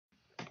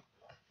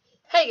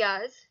Hey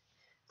guys,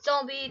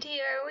 Zombie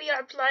here. We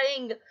are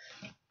playing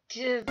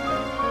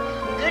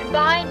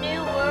Goodbye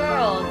New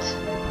World.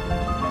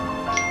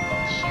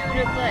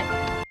 Shooter play.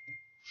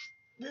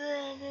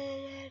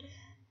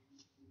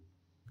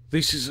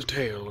 This is a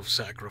tale of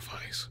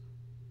sacrifice,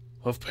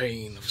 of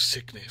pain, of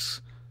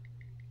sickness,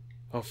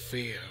 of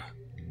fear.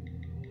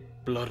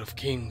 Blood of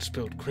kings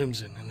spilled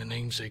crimson in the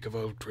namesake of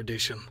old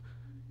tradition,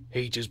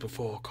 ages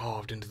before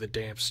carved into the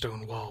damp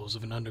stone walls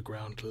of an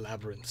underground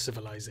labyrinth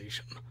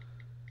civilization.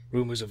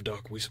 Rumors of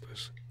dark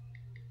whispers,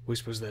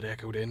 whispers that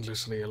echoed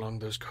endlessly along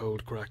those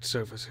cold, cracked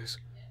surfaces.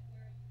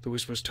 The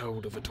whispers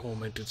told of a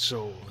tormented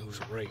soul whose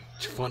rage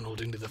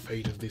funneled into the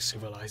fate of this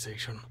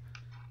civilization,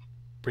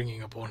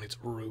 bringing upon its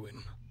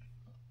ruin.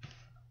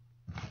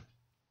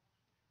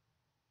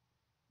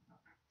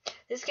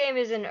 This game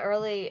is in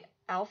early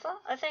alpha,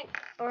 I think,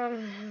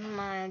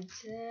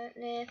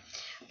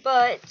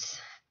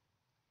 but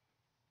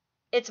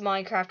it's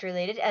Minecraft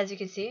related. As you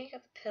can see, you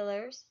got the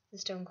pillars, the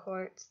stone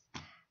quartz.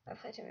 I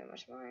played too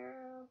much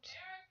more.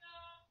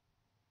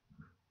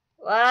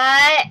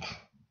 What?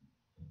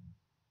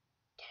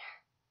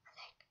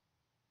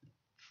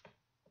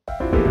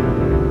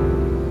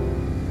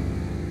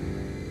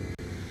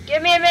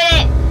 Give me a minute!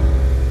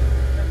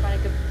 I'm gonna find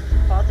a good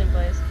pausing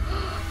place.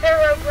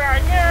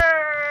 Herobrine,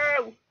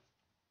 no!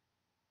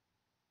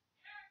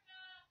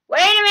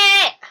 Wait a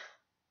minute!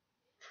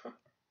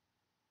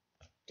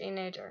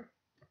 Teenager.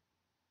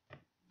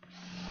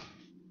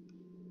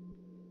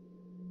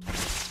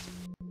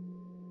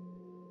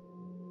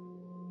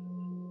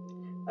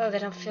 Oh, they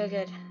don't feel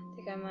good. I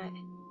think I might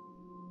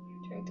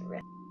drink the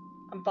rest.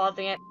 I'm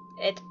pausing it.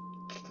 It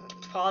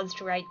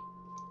paused right.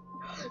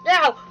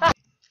 No! Ah!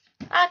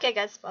 Okay,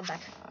 guys, I'm back.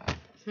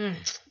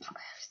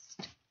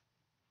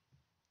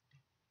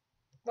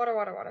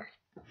 Water.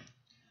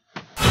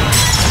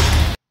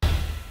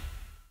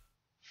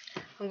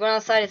 I'm going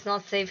outside. It's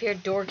not safe here.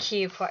 Door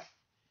key.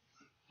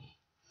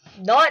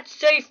 Not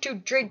safe to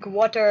drink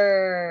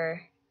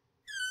water.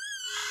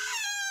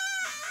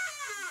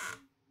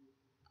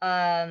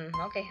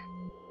 Okay.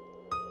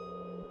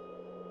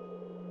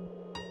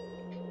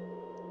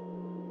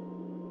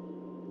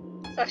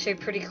 It's actually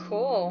pretty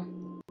cool.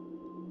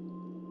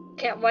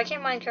 Why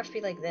can't Minecraft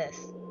be like this?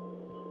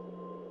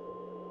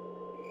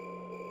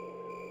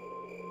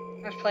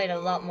 I've played a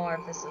lot more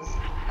if this is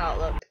how it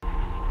looked.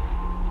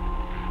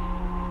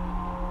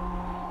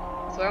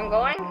 That's where I'm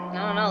going?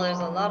 No, there's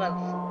a lot of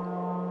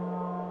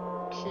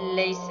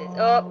places.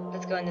 Oh,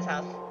 let's go in this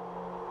house.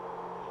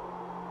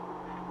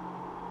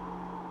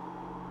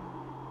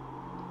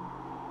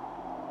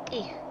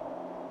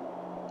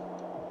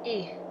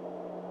 E.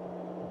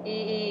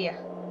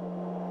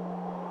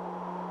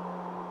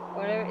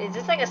 Whatever. Is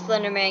this like a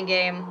Slenderman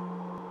game?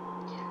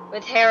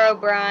 With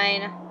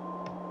Herobrine.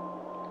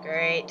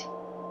 Great.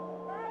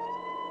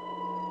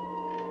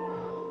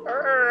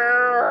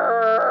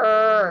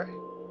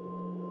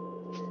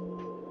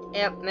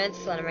 Yep, it's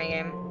Slenderman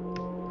game.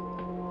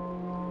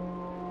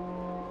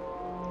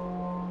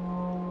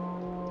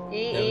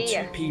 There were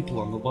two people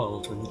on the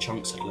world when the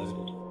chunks had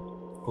loaded,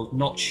 called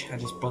Notch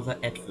and his brother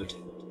Edward.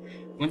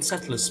 When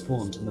settlers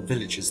spawned in the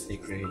villages they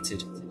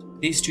created,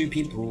 these two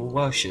people were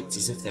worshipped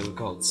as if they were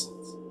gods.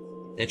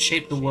 They had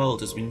shaped the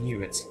world as we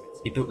knew it.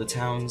 They built the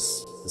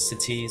towns, the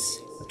cities,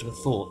 that were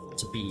thought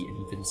to be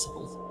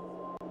invincible.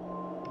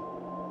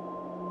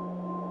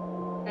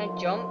 Can I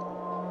jump?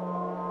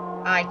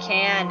 I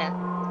can.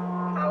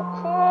 How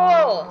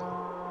cool!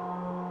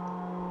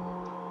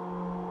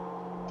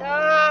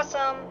 That's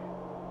awesome.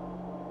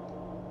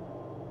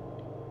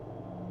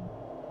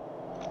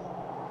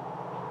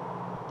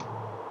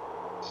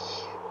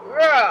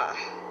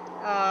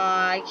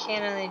 I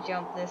can't only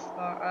jump this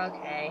far.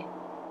 Okay.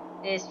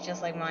 It's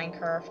just like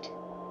Minecraft.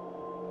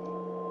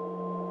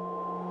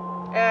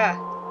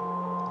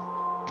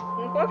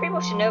 More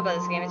people should know about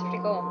this game. It's pretty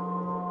cool.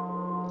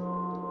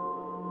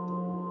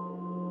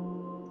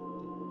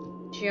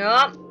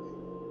 Jump.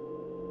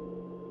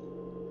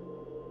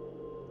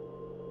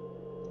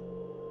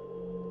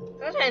 Is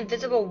that an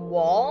invisible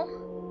wall?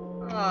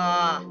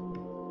 Ah,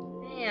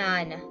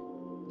 man.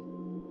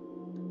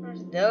 What are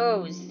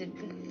those?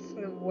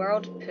 The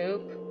world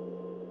poop.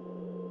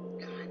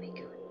 God, I make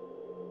good.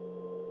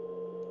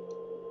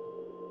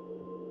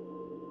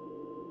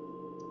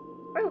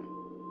 Oh.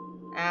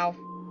 Ow.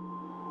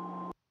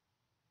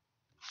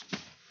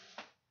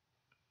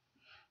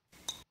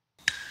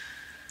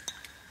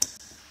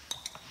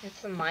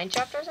 It's the mine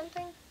shaft or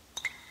something?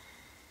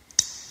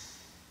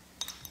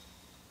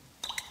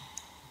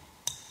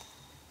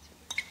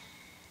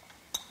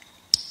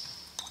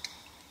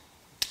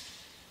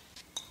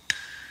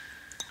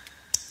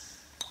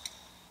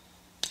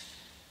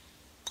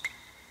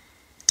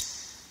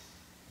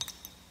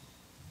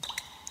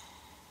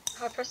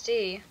 Oh, I pressed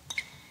E.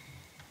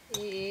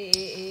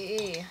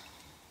 E.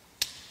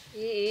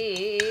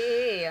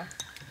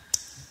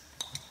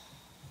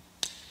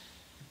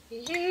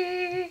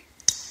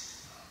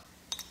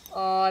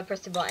 Oh, I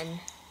pressed a button.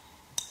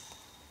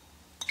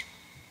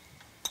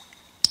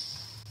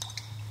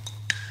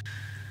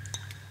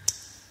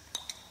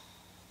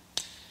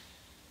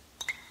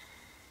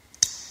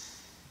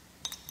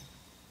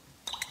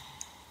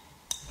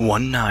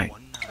 One night,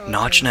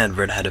 Notch and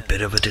Edward had a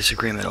bit of a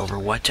disagreement over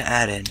what to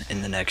add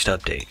in the next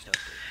update.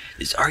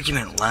 This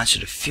argument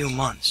lasted a few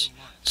months,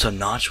 so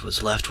Notch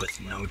was left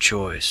with no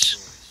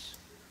choice.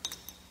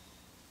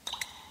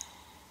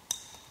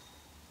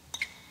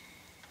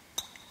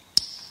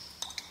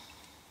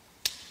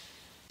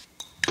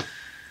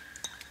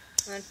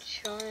 No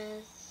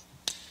choice.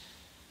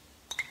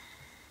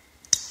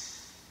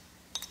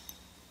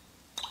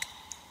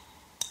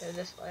 Go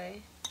this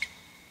way.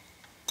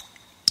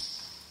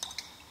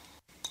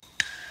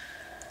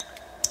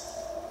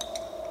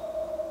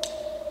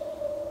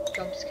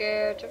 Jump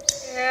scare, jump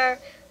scare,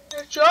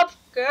 jump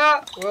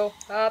scare will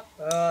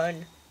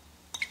happen.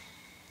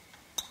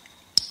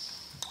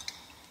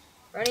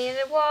 Running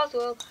into walls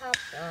will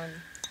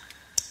happen.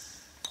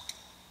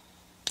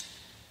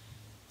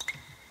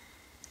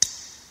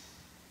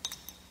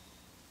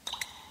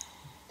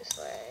 This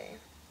way.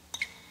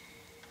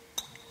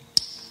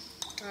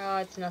 Oh,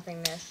 it's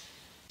nothingness.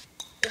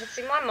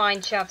 See, my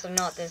mind shafts are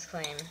not this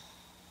clean.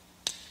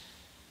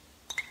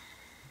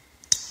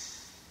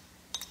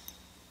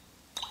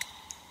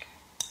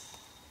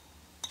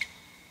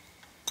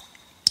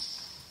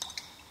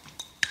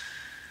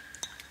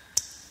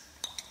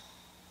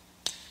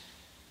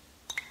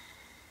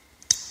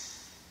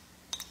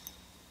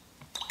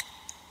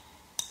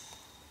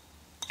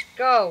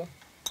 Go.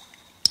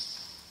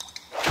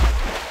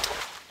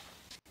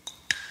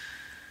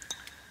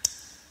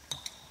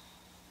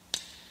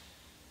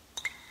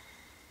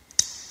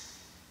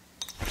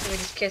 Let me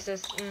just kiss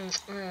this.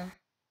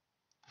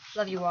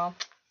 Love you all.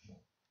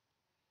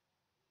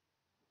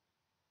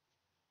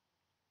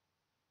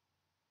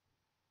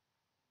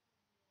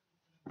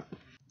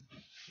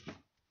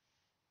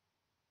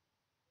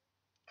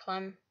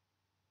 Climb.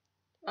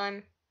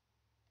 Climb.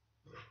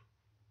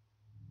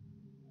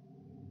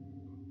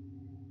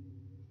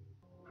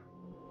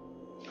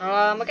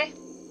 Okay.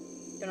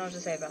 Don't know what to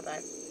say about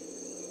that.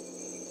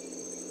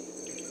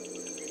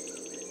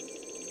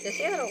 This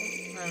here? I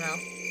don't know.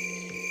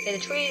 Okay, the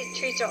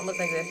trees don't look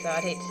like this, so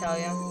I'd hate to tell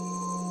you.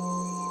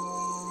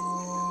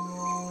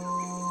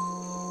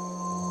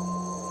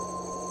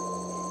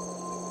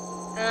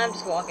 And I'm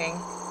just walking.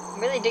 I'm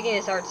really digging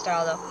this art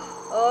style, though.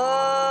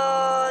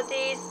 Oh,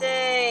 these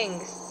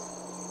things!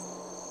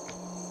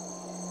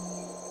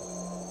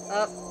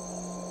 Up.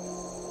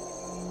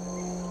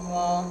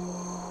 Wall.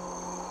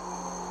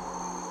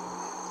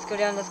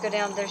 Let's go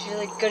down. There's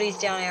usually goodies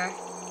down here.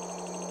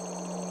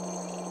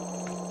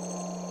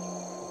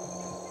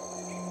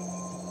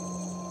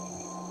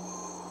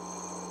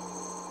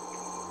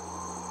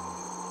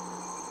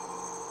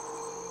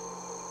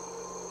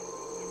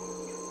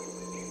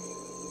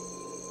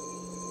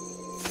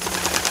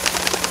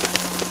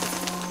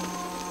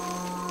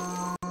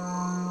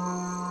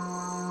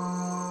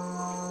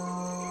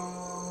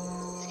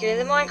 Let's get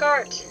in the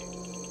minecart.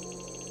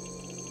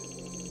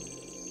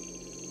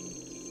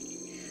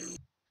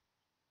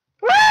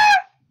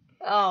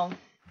 Oh.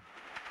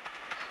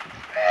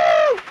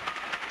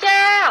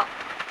 Yeah!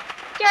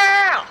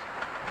 Yeah!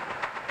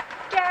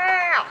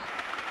 Yeah!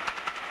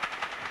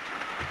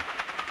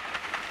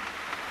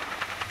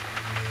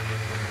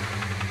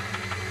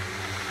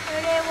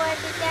 What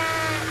is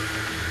that?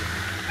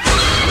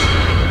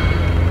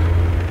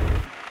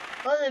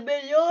 Oh, the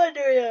been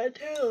doing that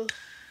too.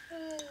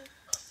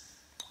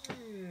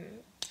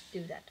 Do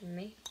that to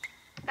me.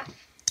 Ah.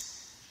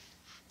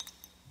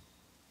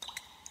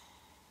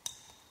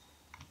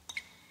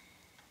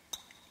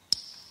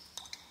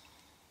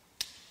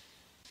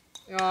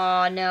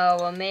 Oh no,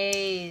 a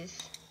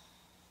maze.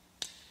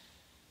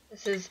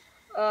 This is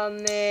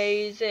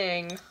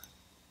amazing.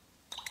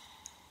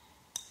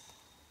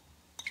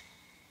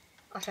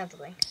 I found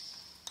something.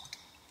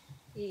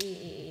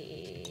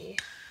 The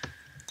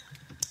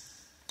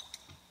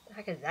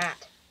heck is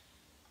that?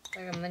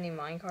 Like a mini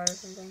minecart or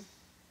something?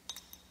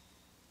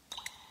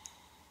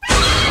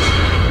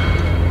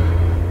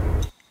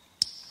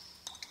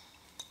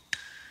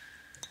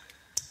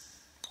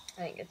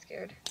 I didn't get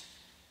scared.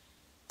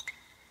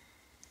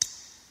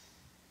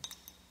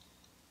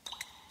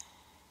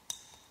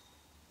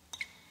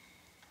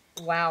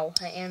 Wow,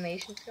 that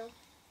animation skill.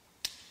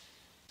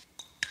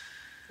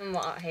 I'm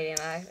not hating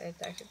that. It's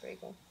actually pretty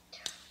cool.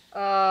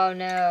 Oh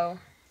no.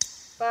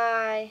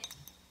 Bye.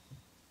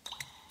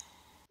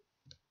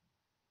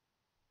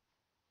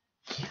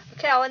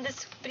 Okay, I'll end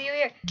this video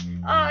here.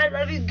 I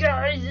love you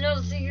guys, and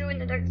I'll see you in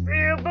the next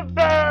video. Bye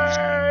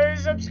bye.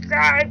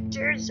 Subscribe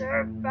to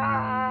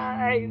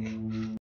survive.